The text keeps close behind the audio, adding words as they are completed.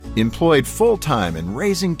Employed full-time in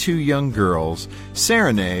raising 2 young girls,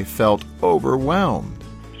 Serenay felt overwhelmed.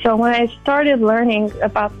 So when I started learning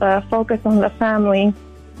about the focus on the family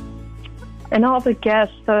and all the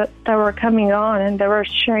guests that were coming on and they were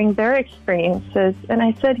sharing their experiences, and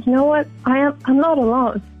I said, you know what, I'm not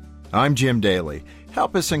alone. I'm Jim Daly.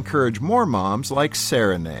 Help us encourage more moms like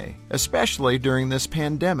Serenay, especially during this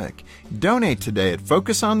pandemic. Donate today at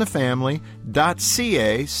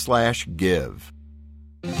focusonthefamily.ca/give.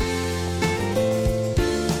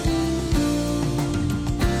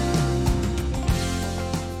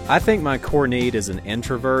 I think my core need as an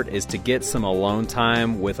introvert is to get some alone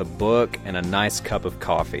time with a book and a nice cup of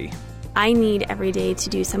coffee. I need every day to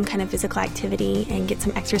do some kind of physical activity and get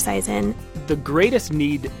some exercise in. The greatest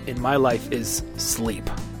need in my life is sleep.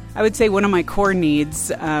 I would say one of my core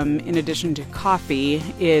needs, in addition to coffee,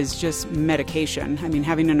 is just medication. I mean,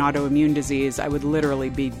 having an autoimmune disease, I would literally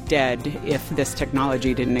be dead if this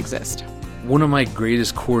technology didn't exist. One of my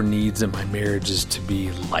greatest core needs in my marriage is to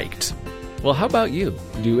be liked. Well, how about you?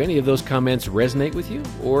 Do any of those comments resonate with you,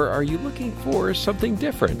 or are you looking for something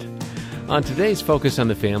different? On today's Focus on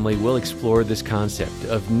the Family, we'll explore this concept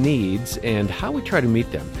of needs and how we try to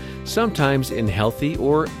meet them, sometimes in healthy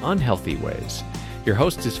or unhealthy ways. Your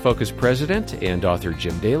host is Focus President and author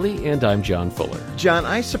Jim Daly, and I'm John Fuller. John,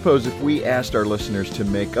 I suppose if we asked our listeners to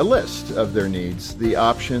make a list of their needs, the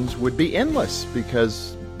options would be endless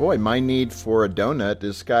because, boy, my need for a donut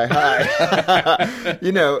is sky high.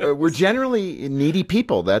 We're generally needy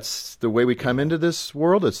people. That's the way we come into this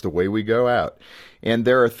world. It's the way we go out. And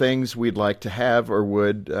there are things we'd like to have or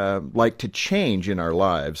would like to change in our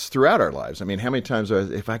lives, throughout our lives. I mean, how many times,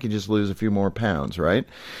 if I could just lose a few more pounds, right?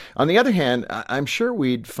 On the other hand, I'm sure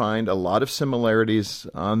we'd find a lot of similarities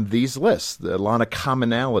on these lists, a lot of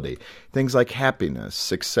commonality. Things like happiness,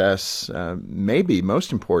 success, maybe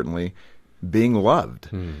most importantly, being loved.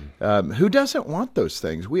 Who doesn't want those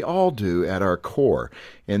things? We all do at our core.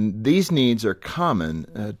 And these needs are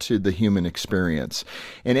common to the human experience.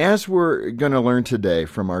 And as we're going to learn today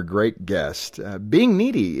from our great guest, being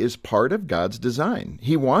needy is part of God's design.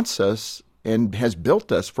 He wants us and has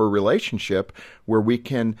built us for a relationship where we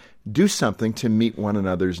can do something to meet one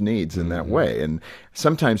another's needs in that way. And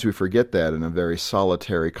sometimes we forget that in a very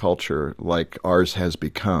solitary culture like ours has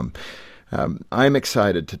become. I'm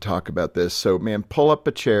excited to talk about this. So, man, pull up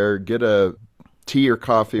a chair, get a tea or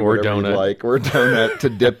coffee, or whatever you like, or a donut to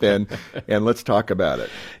dip in, and let's talk about it.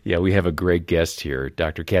 Yeah, we have a great guest here.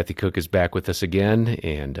 Dr. Kathy Cook is back with us again,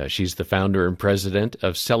 and she's the founder and president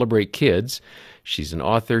of Celebrate Kids. She's an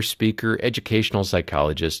author, speaker, educational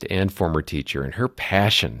psychologist, and former teacher, and her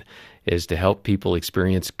passion is to help people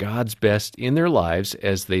experience God's best in their lives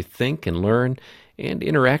as they think and learn and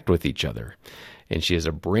interact with each other. And she has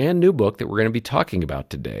a brand new book that we're going to be talking about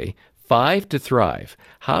today, 5 to Thrive,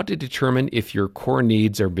 How to Determine if Your Core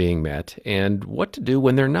Needs Are Being Met and What to Do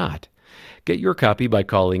When They're Not. Get your copy by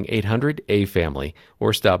calling 800-A-FAMILY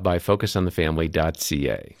or stop by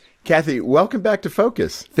focusonthefamily.ca. Kathy, welcome back to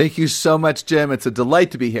Focus. Thank you so much, Jim. It's a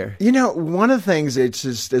delight to be here. You know, one of the things, it's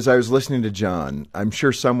just, as I was listening to John, I'm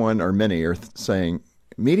sure someone or many are saying,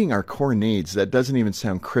 meeting our core needs, that doesn't even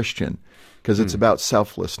sound Christian because it's about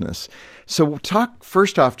selflessness. So talk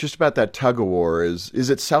first off just about that tug of war. Is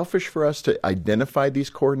it selfish for us to identify these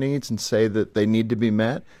core needs and say that they need to be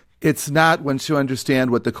met? It's not once you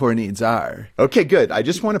understand what the core needs are. Okay, good. I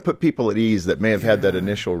just want to put people at ease that may have had that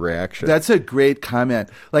initial reaction. That's a great comment.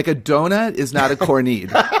 Like a donut is not a core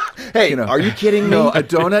need. Hey, are you kidding me? No, a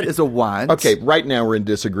donut is a want. Okay, right now we're in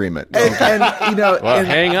disagreement. And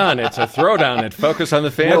hang on. It's a throwdown at Focus on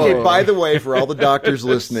the Family. Okay, by the way, for all the doctors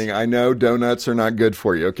listening, I know donuts are not good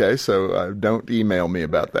for you, okay? So don't email me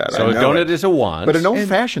about that. So a donut is a want. But an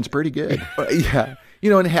old-fashioned's pretty good. Yeah.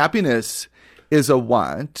 And happiness is a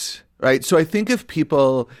want, right? So I think if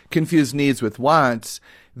people confuse needs with wants,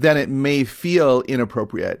 then it may feel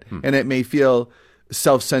inappropriate and it may feel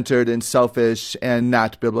self-centered and selfish and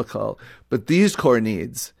not biblical. But these core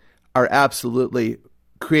needs are absolutely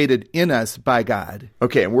created in us by God.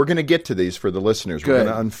 Okay, and we're going to get to these for the listeners. Good. We're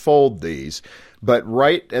going to unfold these. But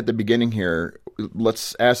right at the beginning here,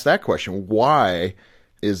 let's ask that question. Why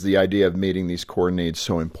is the idea of meeting these core needs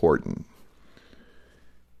so important?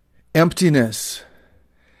 Emptiness,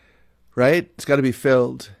 right? It's got to be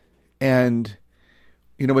filled. And,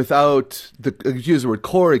 without use the word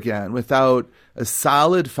core again, without a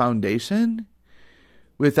solid foundation,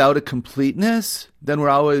 without a completeness, then we're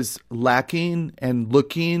always lacking and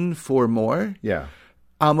looking for more. Yeah.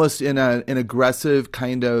 Almost in an aggressive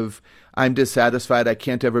kind of, I'm dissatisfied, I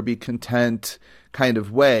can't ever be content kind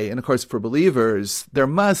of way. And of course, for believers, there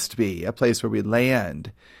must be a place where we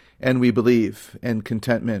land and we believe, and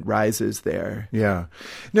contentment rises there. Yeah.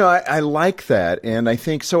 No, I like that. And I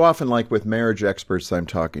think so often, like with marriage experts I'm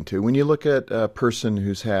talking to, when you look at a person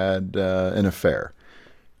who's had an affair,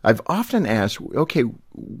 I've often asked, okay,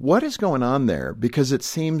 what is going on there? Because it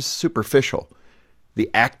seems superficial, the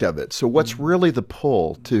act of it. So what's really the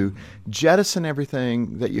pull to jettison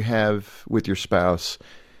everything that you have with your spouse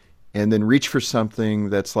and then reach for something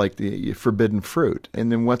that's like the forbidden fruit?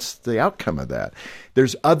 And then what's the outcome of that?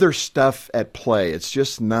 There's other stuff at play. It's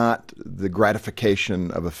just not the gratification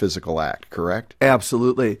of a physical act, correct?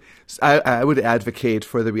 Absolutely. I would advocate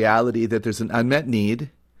for the reality that there's an unmet need,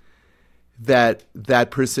 that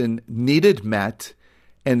person needed met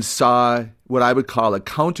and saw what I would call a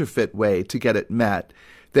counterfeit way to get it met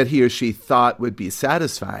that he or she thought would be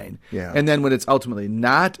satisfying. Yeah. And then when it's ultimately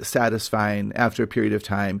not satisfying after a period of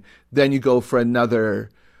time, then you go for another,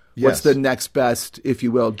 what's the next best, if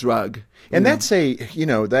you will, drug. And that's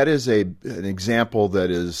that is an example that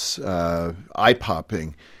is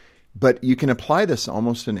eye-popping, but you can apply this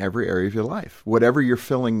almost in every area of your life. Whatever you're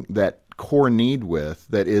filling that core need with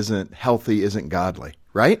that isn't healthy, isn't godly,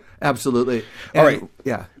 right? Absolutely. All right.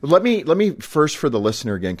 Yeah. Let me first, for the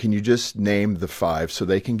listener again, can you just name the 5 so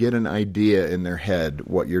they can get an idea in their head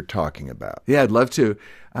what you're talking about? Yeah, I'd love to.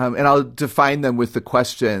 And I'll define them with the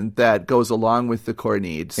question that goes along with the core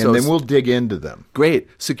needs. And then we'll dig into them. Great.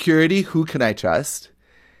 Security, who can I trust?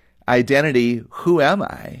 Identity, who am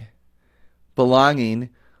I? Belonging,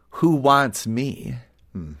 who wants me?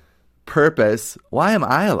 Purpose, why am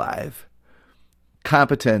I alive?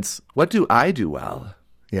 Competence, what do I do well?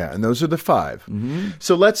 Yeah, and those are the 5.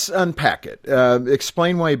 So let's unpack it.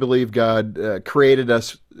 Explain why you believe God created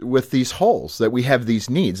us with these holes, that we have these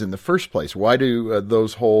needs in the first place. Why do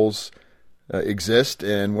those holes exist,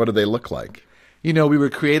 and what do they look like? We were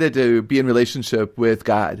created to be in relationship with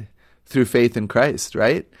God through faith in Christ,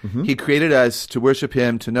 right? He created us to worship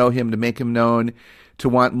Him, to know Him, to make Him known, to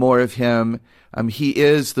want more of Him. He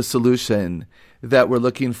is the solution that we're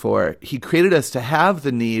looking for. He created us to have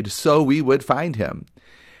the need so we would find Him.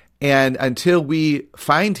 And until we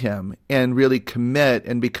find Him and really commit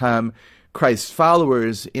and become Christ's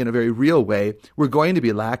followers in a very real way, we're going to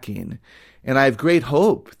be lacking. And I have great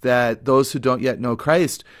hope that those who don't yet know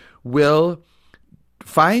Christ will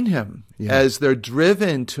find Him as they're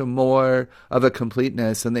driven to more of a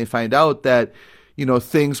completeness, and they find out that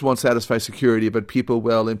things won't satisfy security, but people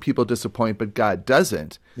will, and people disappoint, but God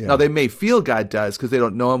doesn't. Yeah. Now, they may feel God does because they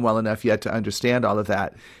don't know Him well enough yet to understand all of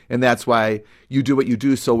that. And that's why you do what you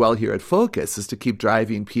do so well here at Focus, is to keep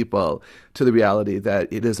driving people to the reality that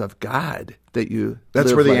it is of God that you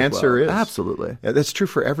That's where the answer is. Absolutely. Yeah, that's true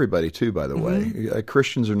for everybody, too, by the way.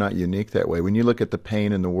 Christians are not unique that way. When you look at the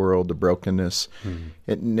pain in the world, the brokenness,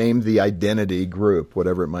 name the identity group,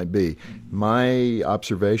 whatever it might be, my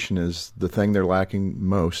observation is the thing they're lacking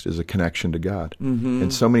most is a connection to God.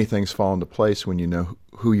 And so many things fall into place when you know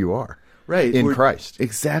who you are. Right. In Christ.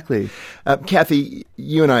 Exactly. Kathy,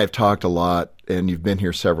 you and I have talked a lot, and you've been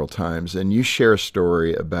here several times, and you share a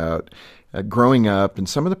story about growing up and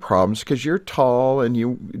some of the problems, because you're tall and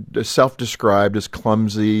you self-described as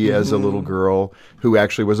clumsy as a little girl who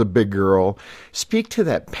actually was a big girl. Speak to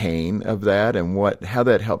that pain of that and how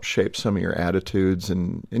that helped shape some of your attitudes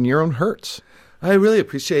and your own hurts. I really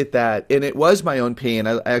appreciate that. And it was my own pain.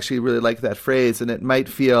 I actually really like that phrase, and it might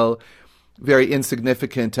feel very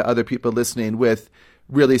insignificant to other people listening with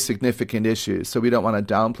really significant issues. So we don't want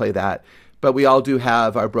to downplay that. But we all do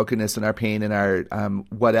have our brokenness and our pain and our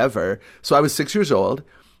whatever. So I was 6 years old.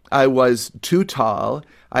 I was too tall.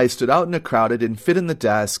 I stood out in a crowd. I didn't fit in the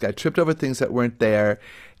desk. I tripped over things that weren't there.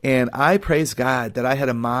 And I praise God that I had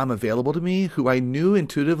a mom available to me who I knew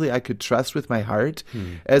intuitively I could trust with my heart.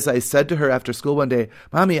 As I said to her after school one day,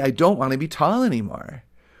 "Mommy, I don't want to be tall anymore."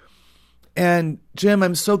 And Jim,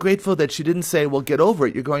 I'm so grateful that she didn't say, "Well, get over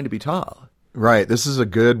it. You're going to be tall." Right. This is a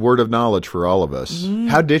good word of knowledge for all of us.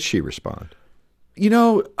 How did she respond?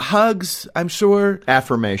 Hugs, I'm sure.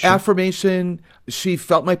 Affirmation. She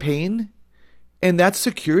felt my pain. And that's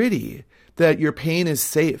security, that your pain is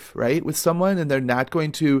safe, right, with someone, and they're not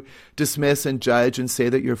going to dismiss and judge and say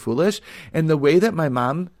that you're foolish. And the way that my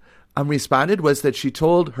mom responded was that she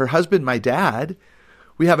told her husband, my dad,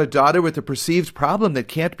 "We have a daughter with a perceived problem that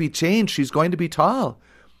can't be changed. She's going to be tall.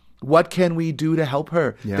 What can we do to help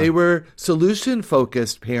her?" Yeah. They were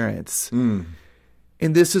solution-focused parents. And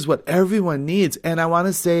this is what everyone needs. And I want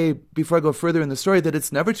to say, before I go further in the story, that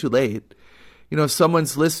it's never too late. If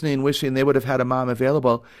someone's listening wishing they would have had a mom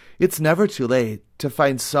available, it's never too late to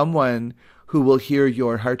find someone who will hear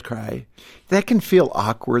your heart cry. That can feel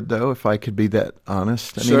awkward, though, if I could be that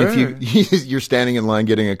honest. I Sure. mean, if you're standing in line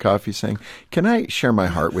getting a coffee saying, can I share my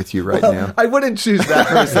heart with you right now? I wouldn't choose that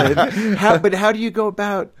person. But how do you go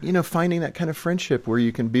about, finding that kind of friendship where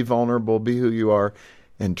you can be vulnerable, be who you are,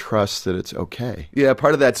 and trust that it's okay? Yeah,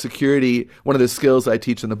 part of that security, one of the skills I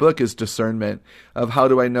teach in the book is discernment of how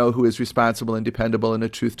do I know who is responsible and dependable and a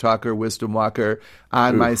truth talker, wisdom walker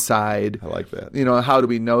on my side. I like that. How do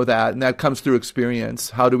we know that? And that comes through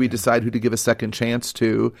experience. How do we decide who to give a second chance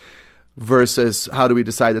to versus how do we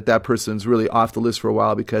decide that person's really off the list for a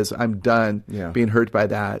while because I'm done being hurt by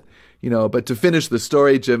that? But to finish the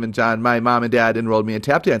story, Jim and John, my mom and dad enrolled me in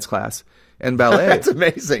tap dance class and ballet. That's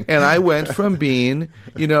amazing. And I went from being,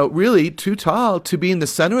 really too tall to being the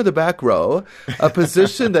center of the back row, a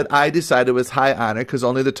position that I decided was high honor because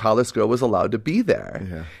only the tallest girl was allowed to be there.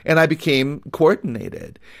 Yeah. And I became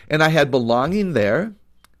coordinated. And I had belonging there.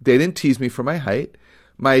 They didn't tease me for my height.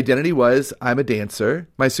 My identity was I'm a dancer.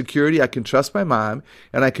 My security, I can trust my mom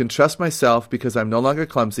and I can trust myself because I'm no longer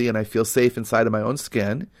clumsy and I feel safe inside of my own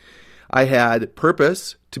skin. I had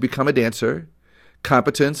purpose to become a dancer.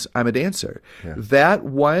 Competence, I'm a dancer. Yeah. That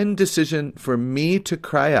one decision for me to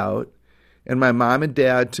cry out and my mom and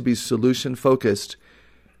dad to be solution focused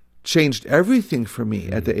changed everything for me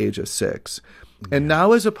at the age of 6. And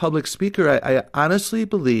now as a public speaker, I honestly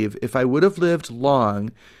believe if I would have lived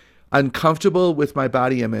long, uncomfortable with my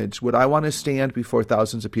body image, would I want to stand before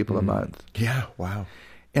thousands of people a month? Yeah, wow.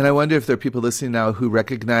 And I wonder if there are people listening now who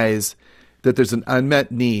recognize that there's an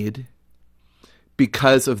unmet need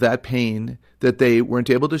because of that pain that they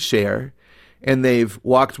weren't able to share, and they've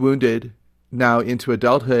walked wounded now into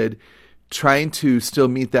adulthood, trying to still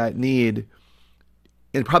meet that need,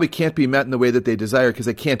 and probably can't be met in the way that they desire because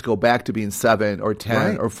they can't go back to being 7 or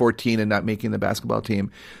 10 or 14 and not making the basketball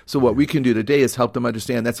team. So what we can do today is help them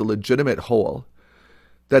understand that's a legitimate hole.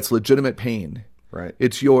 That's legitimate pain. Right.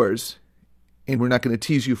 It's yours, and we're not going to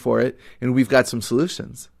tease you for it, and we've got some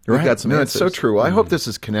solutions. We've got some answers. It's so true. Well, I hope this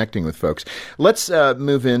is connecting with folks. Let's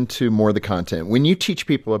move into more of the content. When you teach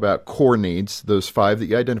people about core needs, those 5 that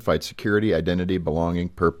you identified, security, identity, belonging,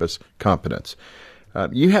 purpose, competence,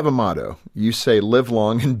 you have a motto. You say, live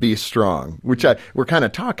long and be strong, which we're kind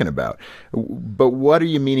of talking about. But what are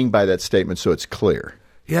you meaning by that statement so it's clear?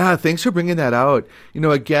 Yeah, thanks for bringing that out.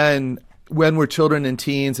 Again, when we're children and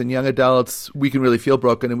teens and young adults, we can really feel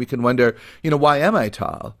broken and we can wonder, why am I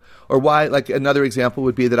tall? Or why, like another example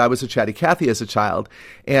would be that I was a chatty Cathy as a child.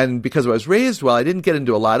 And because I was raised well, I didn't get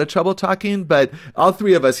into a lot of trouble talking, but all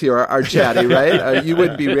 3 of us here are chatty, right? You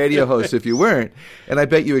wouldn't be radio hosts if you weren't. And I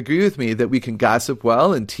bet you agree with me that we can gossip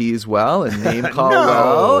well and tease well and name call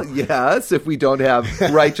well. Yes, if we don't have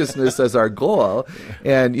righteousness as our goal.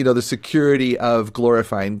 And, the security of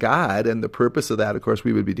glorifying God and the purpose of that, of course,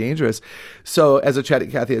 we would be dangerous. So as a chatty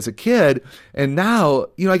Cathy as a kid, and now,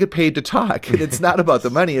 I get paid to talk. And it's not about the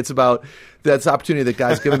money. It's about that's opportunity that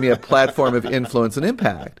God's given me a platform of influence and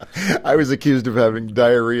impact. I was accused of having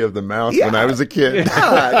diarrhea of the mouth when I was a kid.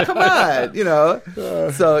 Yeah, come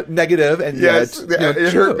on, So negative and yes, yet,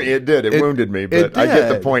 it hurt me. It did. It wounded me, but I get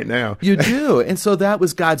the point now. You do. And so that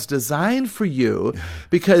was God's design for you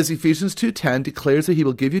because Ephesians 2:10 declares that he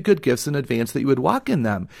will give you good gifts in advance that you would walk in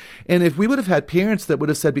them. And if we would have had parents that would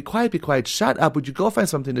have said, be quiet, shut up, would you go find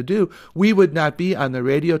something to do? We would not be on the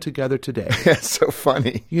radio together today. That's so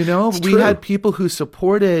funny. We had people who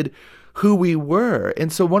supported who we were.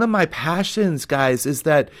 And so one of my passions, guys, is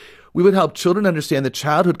that we would help children understand that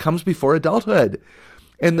childhood comes before adulthood.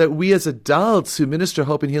 And that we as adults who minister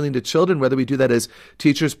hope and healing to children, whether we do that as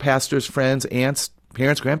teachers, pastors, friends, aunts,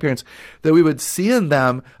 parents, grandparents, that we would see in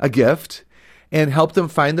them a gift and help them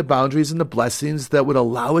find the boundaries and the blessings that would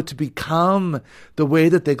allow it to become the way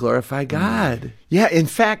that they glorify God. Yeah, in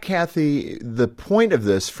fact, Cathy, the point of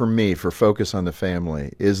this for me, for Focus on the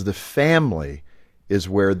Family, is the family is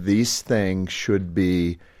where these things should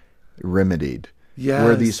be remedied. Yes.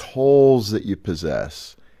 Where these holes that you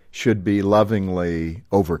possess should be lovingly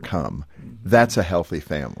overcome. That's a healthy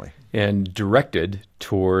family. And directed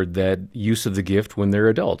toward that use of the gift when they're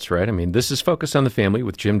adults, right? I mean, this is Focus on the Family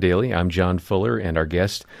with Jim Daly. I'm John Fuller, and our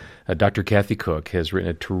guest, Dr. Cathy Cook, has written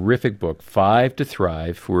a terrific book, 5 to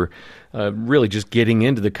Thrive. We're really just getting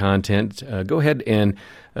into the content. Go ahead and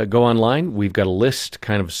go online. We've got a list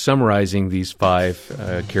kind of summarizing these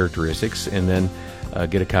 5 characteristics, and then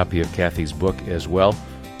get a copy of Cathy's book as well.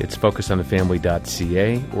 It's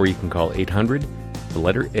focusonthefamily.ca, or you can call 800, the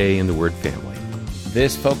letter A in the word family.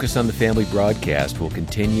 This Focus on the Family broadcast will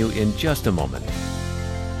continue in just a moment.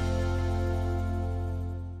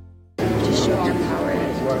 To show our power.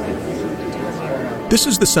 This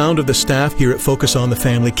is the sound of the staff here at Focus on the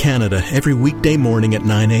Family Canada every weekday morning at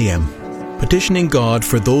 9 a.m. Petitioning God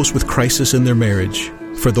for those with crisis in their marriage,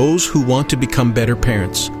 for those who want to become better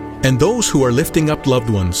parents, and those who are lifting up loved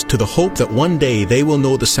ones to the hope that one day they will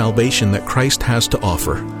know the salvation that Christ has to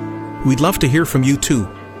offer. We'd love to hear from you too.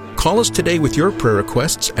 Call us today with your prayer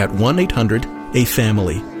requests at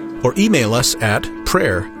 1-800-A-FAMILY or email us at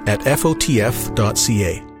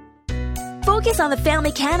prayer@fotf.ca. Focus on the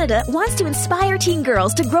Family Canada wants to inspire teen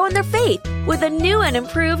girls to grow in their faith with a new and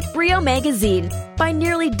improved Brio magazine. By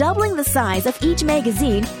nearly doubling the size of each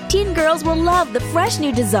magazine, teen girls will love the fresh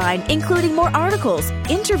new design, including more articles,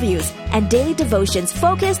 interviews, and daily devotions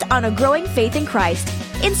focused on a growing faith in Christ.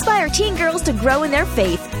 Inspire teen girls to grow in their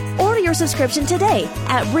faith. Order your subscription today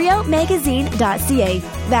at briomagazine.ca.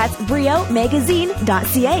 That's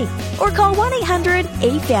briomagazine.ca. Or call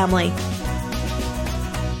 1-800-A-FAMILY.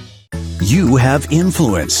 You have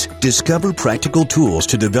influence. Discover practical tools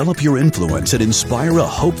to develop your influence and inspire a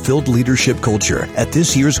hope-filled leadership culture at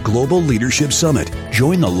this year's Global Leadership Summit.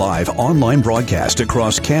 Join the live online broadcast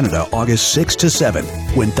across Canada August 6 to 7,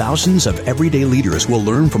 when thousands of everyday leaders will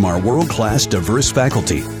learn from our world-class diverse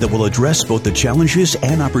faculty that will address both the challenges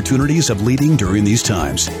and opportunities of leading during these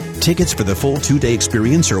times. Tickets for the full 2-day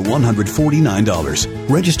experience are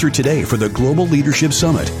 $149. Register today for the Global Leadership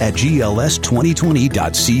Summit at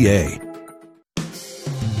gls2020.ca.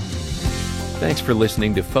 Thanks for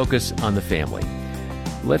listening to Focus on the Family.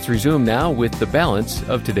 Let's resume now with the balance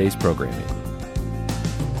of today's programming.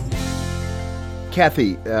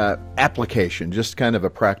 Kathy, application, just kind of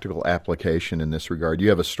a practical application in this regard. You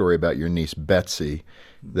have a story about your niece Betsy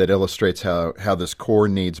that illustrates how this core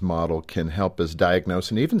needs model can help us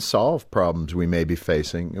diagnose and even solve problems we may be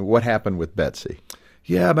facing. What happened with Betsy?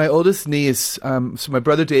 Yeah, my oldest niece, so my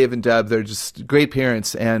brother Dave and Deb, they're just great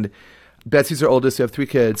parents, and Betsy's our oldest. We have 3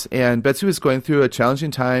 kids, and Betsy was going through a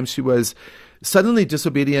challenging time. She was suddenly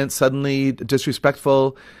disobedient, suddenly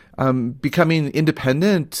disrespectful, becoming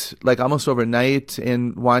independent like almost overnight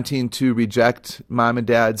and wanting to reject mom and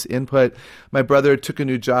dad's input. My brother took a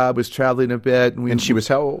new job, was traveling a bit. And she was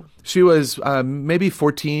how old? She was maybe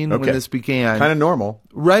 14 when this began. Kind of normal.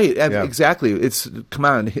 Right, yeah. Exactly.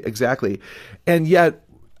 Exactly. And yet,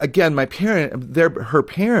 again, her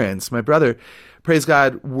parents, my brother, praise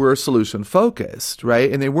God, were solution focused,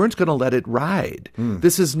 right? And they weren't going to let it ride.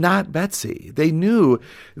 This is not Betsy. They knew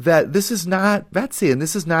that this is not Betsy and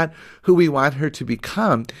this is not who we want her to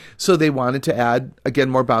become. So they wanted to add, again,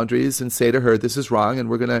 more boundaries and say to her, this is wrong and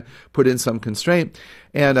we're going to put in some constraint.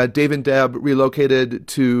 And Dave and Deb relocated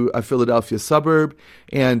to a Philadelphia suburb,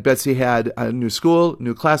 and Betsy had a new school,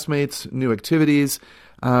 new classmates, new activities,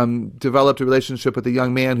 developed a relationship with a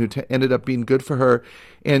young man who ended up being good for her.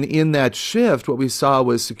 And in that shift, what we saw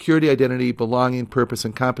was security, identity, belonging, purpose,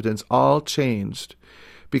 and competence all changed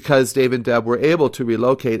because Dave and Deb were able to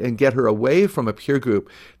relocate and get her away from a peer group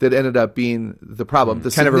that ended up being the problem.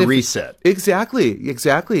 Kind of a reset. Exactly.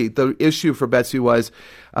 The issue for Betsy was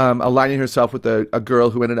aligning herself with a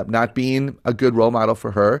girl who ended up not being a good role model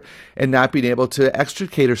for her and not being able to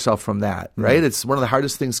extricate herself from that, right? It's one of the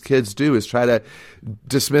hardest things kids do is try to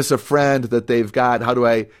dismiss a friend that they've got. How do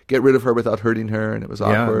I get rid of her without hurting her? And it was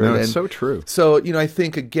awkward. Yeah, no, it's so true. So, I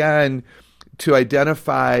think, again, to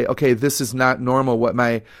identify, okay, this is not normal, what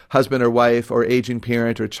my husband or wife or aging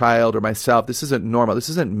parent or child or myself, this isn't normal. This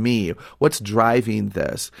isn't me. What's driving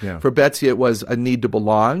this? Yeah. For Betsy, it was a need to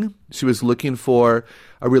belong. She was looking for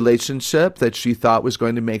a relationship that she thought was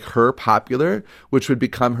going to make her popular, which would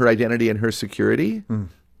become her identity and her security.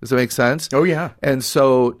 Does that make sense? Oh, yeah. And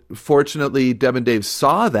so, fortunately, Deb and Dave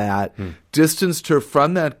saw that, distanced her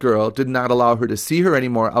from that girl, did not allow her to see her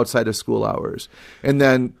anymore outside of school hours. And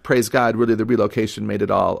then, praise God, really the relocation made it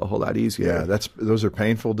all a whole lot easier. Yeah, those are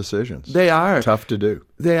painful decisions. They are. Tough to do.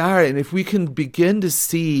 They are. And if we can begin to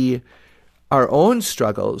see our own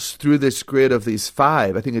struggles through this grid of these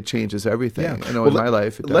 5, I think it changes everything. Yeah. I know in my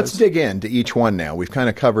life it does. Let's dig into each one now. We've kind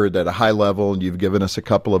of covered at a high level. You've given us a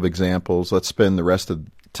couple of examples. Let's spend the rest of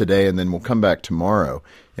today, and then we'll come back tomorrow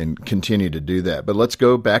and continue to do that. But let's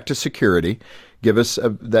go back to security. Give us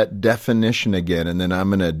that definition again, and then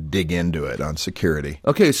I'm going to dig into it on security.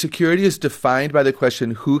 Okay, security is defined by the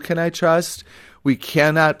question, who can I trust? We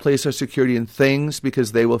cannot place our security in things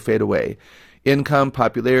because they will fade away. Income,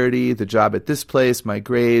 popularity, the job at this place, my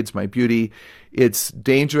grades, my beauty. It's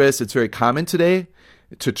dangerous. It's very common today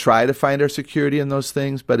to try to find our security in those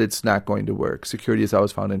things, but it's not going to work. Security is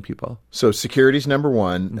always found in people. So security is number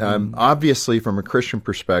one. Obviously, from a Christian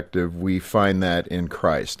perspective, we find that in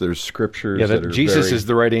Christ. There's scriptures that are Jesus is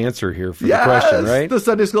the right answer here for the question, right? The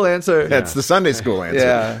Sunday school answer. That's the Sunday school answer.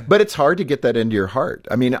 Yeah. But it's hard to get that into your heart.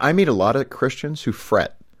 I mean, I meet a lot of Christians who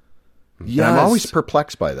fret. Yes. And I'm always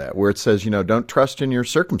perplexed by that, where it says, don't trust in your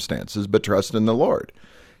circumstances, but trust in the Lord.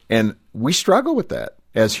 And we struggle with that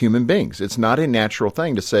as human beings. It's not a natural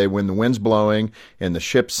thing to say when the wind's blowing and the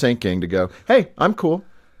ship's sinking to go, hey, I'm cool.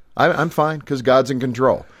 I'm fine because God's in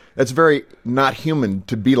control. It's very not human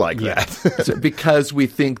to be like that. Because we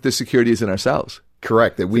think the security is in ourselves.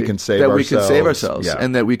 Correct, that we can save ourselves. That we can save ourselves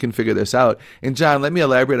and that we can figure this out. And John, let me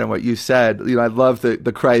elaborate on what you said. I love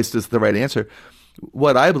the Christ is the right answer.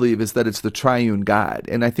 What I believe is that it's the triune God.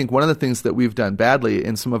 And I think one of the things that we've done badly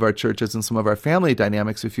in some of our churches and some of our family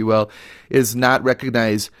dynamics, if you will, is not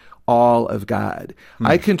recognize all of God.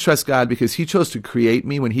 I can trust God because he chose to create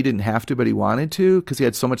me when he didn't have to, but he wanted to, because he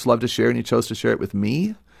had so much love to share and he chose to share it with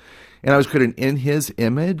me. And I was created in his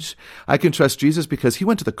image. I can trust Jesus because he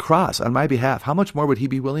went to the cross on my behalf. How much more would he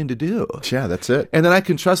be willing to do? Yeah, that's it. And then I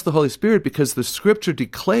can trust the Holy Spirit because the scripture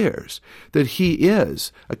declares that he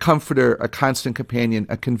is a comforter, a constant companion,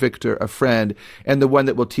 a convictor, a friend, and the one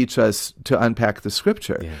that will teach us to unpack the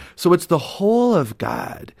scripture. Yeah. So it's the whole of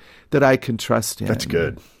God that I can trust in. That's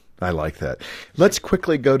good. I like that. Let's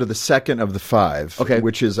quickly go to the second of the five,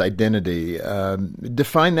 which is identity.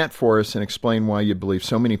 Define that for us and explain why you believe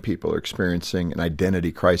so many people are experiencing an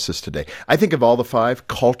identity crisis today. I think of all the five,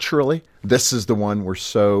 culturally, this is the one we're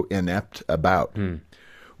so inept about.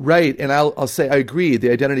 Right. And I'll say I agree.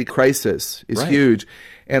 The identity crisis is huge.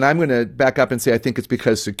 And I'm going to back up and say I think it's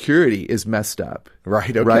because security is messed up.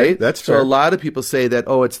 Right. Okay. Right? That's fair. So a lot of people say that,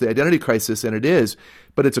 it's the identity crisis, and it is.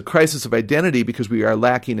 But it's a crisis of identity because we are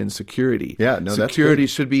lacking in security. Yeah, no, security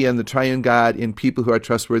should be in the triune God, in people who are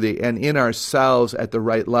trustworthy, and in ourselves at the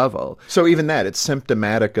right level. So even that, it's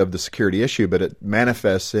symptomatic of the security issue, but it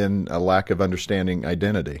manifests in a lack of understanding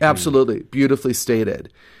identity. Absolutely. Beautifully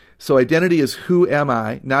stated. So identity is who am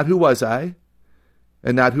I, not who was I,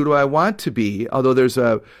 and not who do I want to be, although there's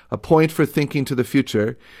a point for thinking to the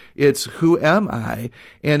future. It's who am I,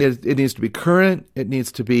 and it needs to be current, it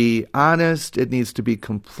needs to be honest, it needs to be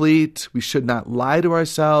complete. We should not lie to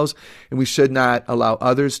ourselves, and we should not allow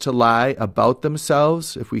others to lie about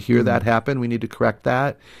themselves. If we hear that happen, we need to correct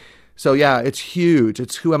that. So yeah, it's huge.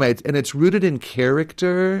 It's who am I, and it's rooted in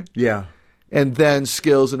character. Yeah. And then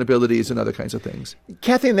skills and abilities and other kinds of things.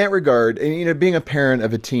 Kathy, in that regard, being a parent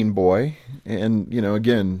of a teen boy, and,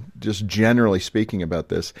 again, just generally speaking about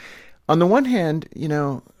this, on the one hand,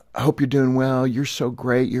 I hope you're doing well. You're so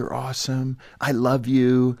great. You're awesome. I love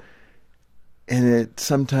you. And it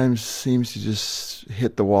sometimes seems to just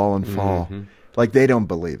hit the wall and fall. Like they don't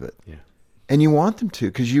believe it. Yeah. And you want them to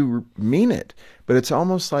because you mean it. But it's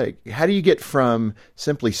almost like, how do you get from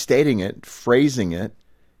simply stating it, phrasing it,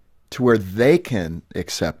 to where they can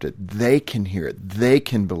accept it, they can hear it, they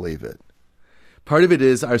can believe it? Part of it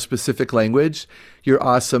is our specific language. You're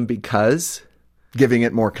awesome because. Giving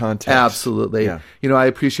it more context. Absolutely. Yeah. I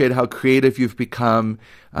appreciate how creative you've become.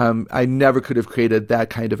 I never could have created that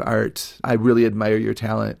kind of art. I really admire your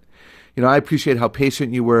talent. I appreciate how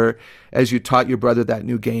patient you were as you taught your brother that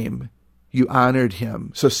new game. You honored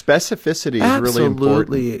him. So specificity is really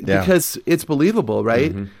important. Absolutely. Because it's believable,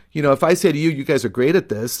 right? If I say to you, you guys are great at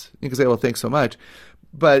this, you can say, well, thanks so much.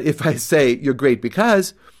 But if I say you're great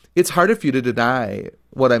because, it's harder for you to deny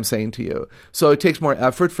what I'm saying to you. So it takes more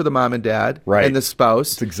effort for the mom and dad and the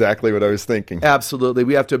spouse. That's exactly what I was thinking. Absolutely.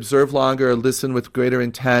 We have to observe longer, listen with greater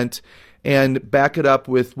intent, and back it up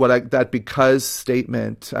with that because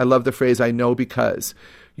statement. I love the phrase, I know because.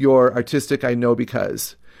 You're artistic, I know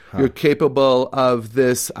because. You're capable of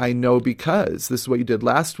this, I know because. This is what you did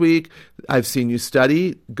last week. I've seen you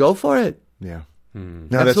study. Go for it. Yeah.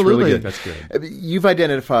 No, that's really good. That's good. You've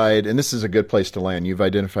identified, and this is a good place to land, you've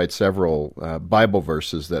identified several Bible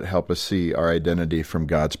verses that help us see our identity from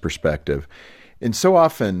God's perspective. And so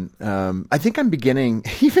often, I think I'm beginning,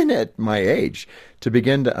 even at my age, to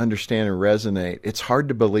begin to understand and resonate. It's hard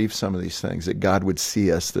to believe some of these things, that God would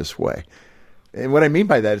see us this way. And what I mean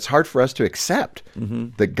by that, it's hard for us to accept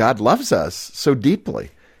that God loves us so deeply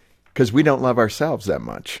because we don't love ourselves that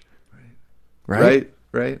much. Right?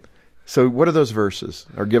 So what are those verses?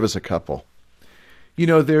 Or give us a couple.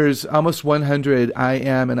 There's almost 100 I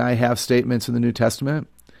am and I have statements in the New Testament.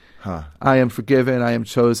 I am forgiven. I am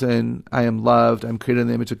chosen. I am loved. I'm created in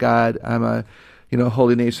the image of God. I'm a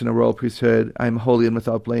holy nation, a royal priesthood. I am holy and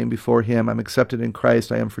without blame before him. I'm accepted in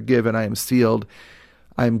Christ. I am forgiven. I am sealed.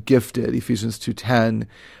 I'm gifted, Ephesians 2:10.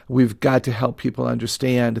 We've got to help people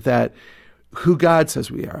understand that who God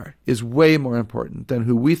says we are is way more important than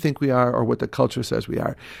who we think we are or what the culture says we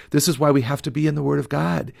are. This is why we have to be in the Word of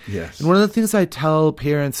God. Yes. And one of the things I tell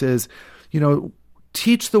parents is,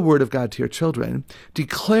 teach the Word of God to your children.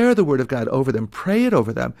 Declare the Word of God over them. Pray it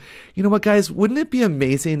over them. You know what, guys? Wouldn't it be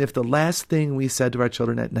amazing if the last thing we said to our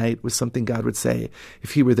children at night was something God would say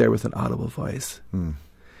if He were there with an audible voice? And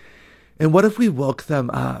what if we woke them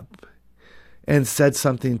up and said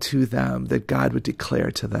something to them that God would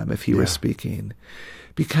declare to them if He were speaking?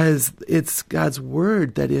 Because it's God's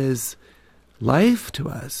Word that is life to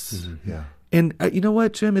us. Yeah. And you know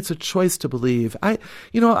what, Jim? It's a choice to believe.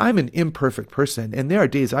 I'm an imperfect person, and there are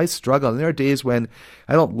days I struggle, and there are days when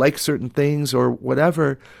I don't like certain things or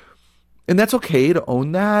whatever. And that's okay to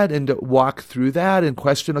own that and to walk through that and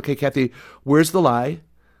question, okay, Kathy, where's the lie?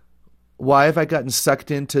 Why have I gotten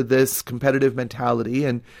sucked into this competitive mentality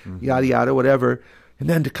and yada, yada, whatever? And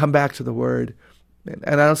then to come back to the Word. And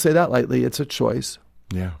I don't say that lightly. It's a choice.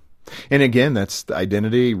 Yeah. And again, that's the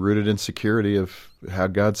identity rooted in security of how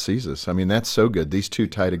God sees us. I mean, that's so good. These two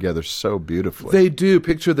tie together so beautifully. They do.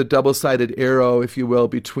 Picture the double-sided arrow, if you will,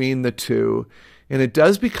 between the two. And it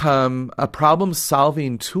does become a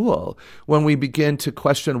problem-solving tool when we begin to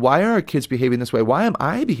question, why are our kids behaving this way? Why am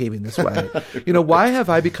I behaving this way? Why have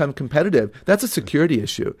I become competitive? That's a security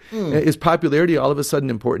issue. Is popularity all of a sudden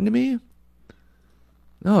important to me?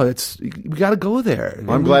 No, we got to go there.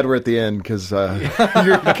 Well, I'm glad we're at the end because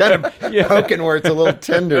you're kind of poking where it's a little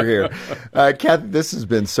tender here. Kathy, this has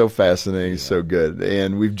been so fascinating, so good.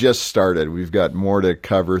 And we've just started. We've got more to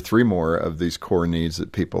cover, 3 more of these core needs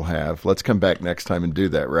that people have. Let's come back next time and do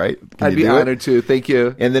that, right? I'd be honored to. Thank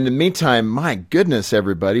you. And then in the meantime, my goodness,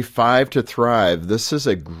 everybody, 5 to Thrive. This is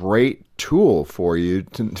a great tool for you,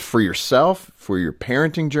 for yourself, for your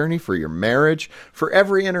parenting journey, for your marriage, for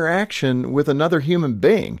every interaction with another human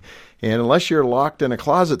being. And unless you're locked in a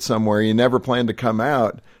closet somewhere, you never plan to come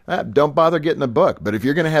out, don't bother getting a book. But if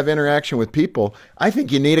you're going to have interaction with people, I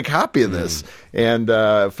think you need a copy of this. And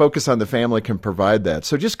Focus on the Family can provide that.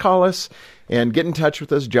 So just call us and get in touch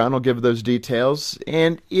with us. John will give those details.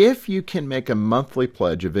 And if you can make a monthly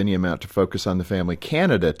pledge of any amount to Focus on the Family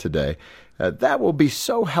Canada today, that will be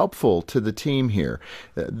so helpful to the team here.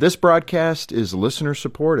 This broadcast is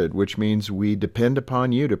listener-supported, which means we depend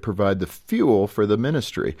upon you to provide the fuel for the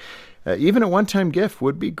ministry. Even a one-time gift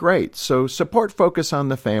would be great. So support Focus on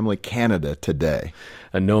the Family Canada today.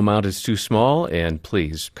 No amount is too small, and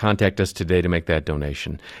please contact us today to make that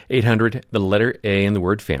donation. 800, the letter A in the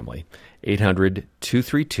word family,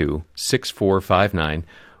 800-232-6459,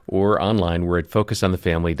 or online, we're at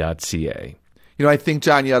focusonthefamily.ca. I think,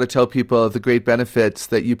 John, you ought to tell people of the great benefits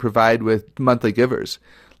that you provide with monthly givers.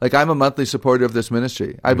 Like, I'm a monthly supporter of this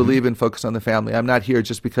ministry. I believe in Focus on the Family. I'm not here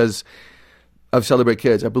just because of Celebrate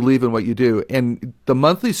Kids. I believe in what you do. And the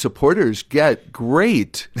monthly supporters get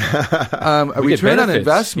great a return on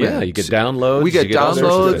investment. Yeah, you get downloads. We get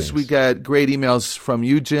downloads. We get great emails from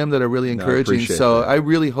you, Jim, that are really encouraging. So I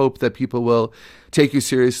really hope that people will take you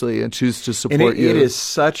seriously and choose to support you. It is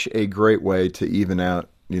such a great way to even out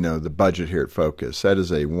the budget here at Focus. That is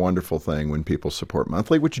a wonderful thing when people support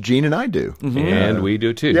monthly, which Gene and I do. And we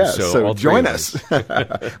do too. Yeah, so join us.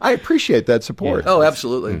 I appreciate that support. Yeah. Oh,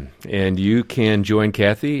 absolutely. And you can join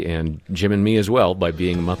Kathy and Jim and me as well by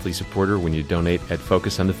being a monthly supporter when you donate at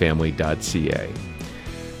focusonthefamily.ca.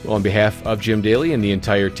 Well, on behalf of Jim Daly and the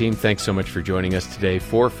entire team, thanks so much for joining us today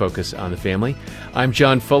for Focus on the Family. I'm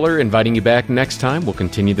John Fuller, inviting you back next time. We'll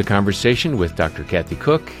continue the conversation with Dr. Kathy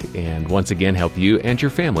Cook and once again help you and your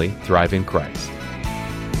family thrive in Christ.